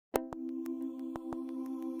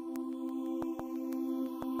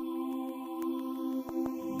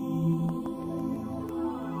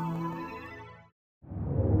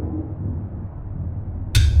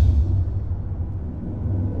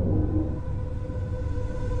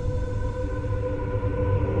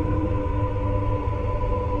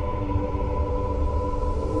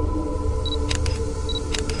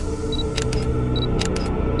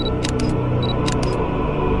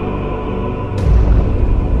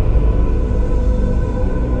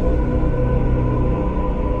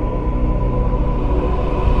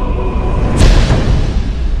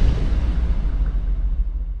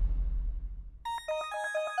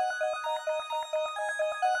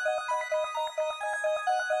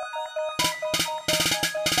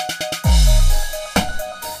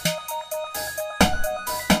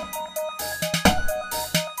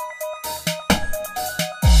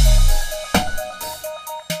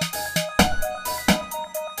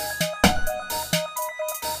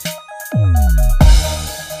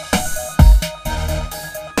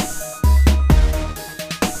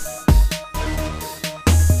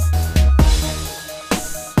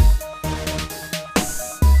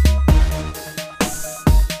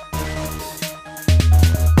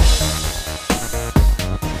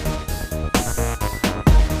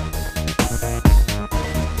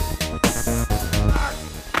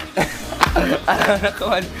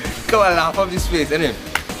Come on, laugh off this face. Anyway,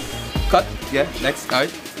 cut. Yeah, next.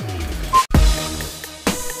 Alright.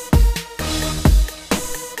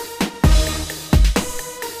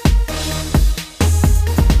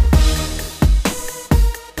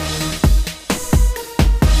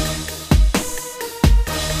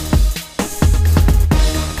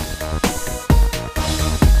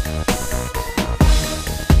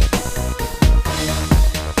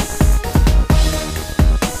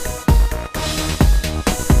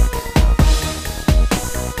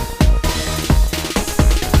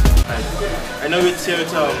 I know it's here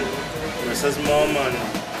with Marisa's mom,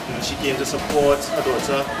 and she came to support her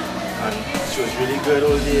daughter, and she was really good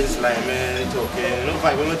all days, liming, talking,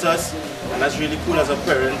 vibing with us, and that's really cool as a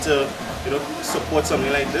parent to support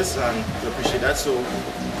something like this, and we appreciate that. So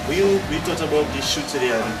we thought about this shoot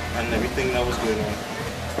today and everything that was going on.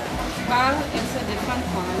 Well, it's a different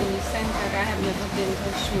one in the sense that I have never been to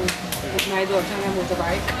a shoot with my daughter on a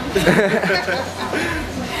motorbike.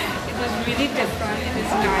 It was really different. It was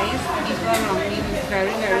nice. People around me was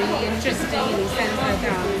very, very interesting in the sense that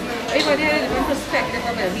everybody had a different perspective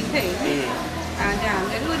of everything. And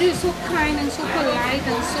everybody was so kind and so polite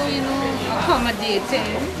and so,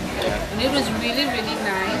 accommodating. And it was really, really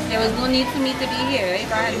nice. There was no need for me to be here. If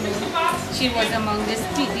I had known she was among this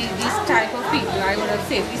type of people, I would have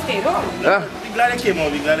safely stayed home. We're glad I came out.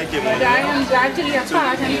 But I am glad to be a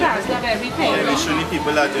part and parcel of everything. Yeah, we're showing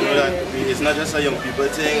people that, that it's not just a young people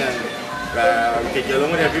thing, and we can get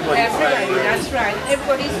along with everybody. That's right.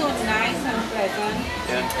 Everybody's so nice and pleasant.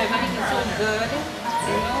 Yeah. Everybody is so good.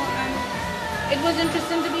 And it was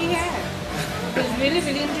interesting to be here. It was really,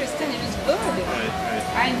 really interesting. It was good. Right.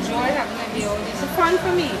 I enjoyed having a day. It's fun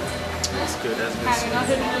for me. That's good. Hanging out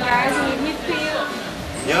with you guys and make me feel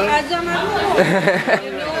young. as I'm at home.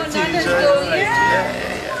 Not as though,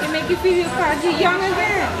 It make you feel you're young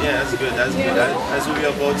again. Yeah, that's good. That's good. That's what we're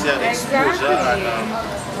about here, exposure.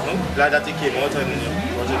 And glad that you came out and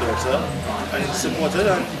brought your daughter and supported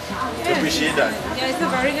and appreciate that. Yeah, it's a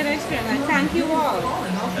very good experience. And thank you all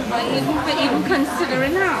for even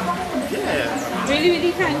considering her. Yeah. Really,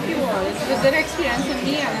 really thank you all. It's a good experience for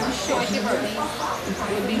me, and I'm sure she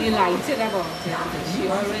will be delighted about it. She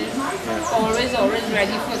always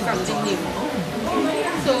ready for something new.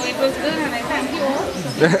 So it was good, and I thank you all.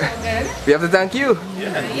 So good. We have to thank you.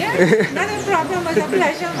 Yes, not a problem, but a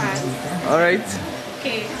pleasure, man. Alright.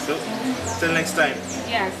 Okay. So, till next time.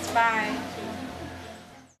 Yes, bye.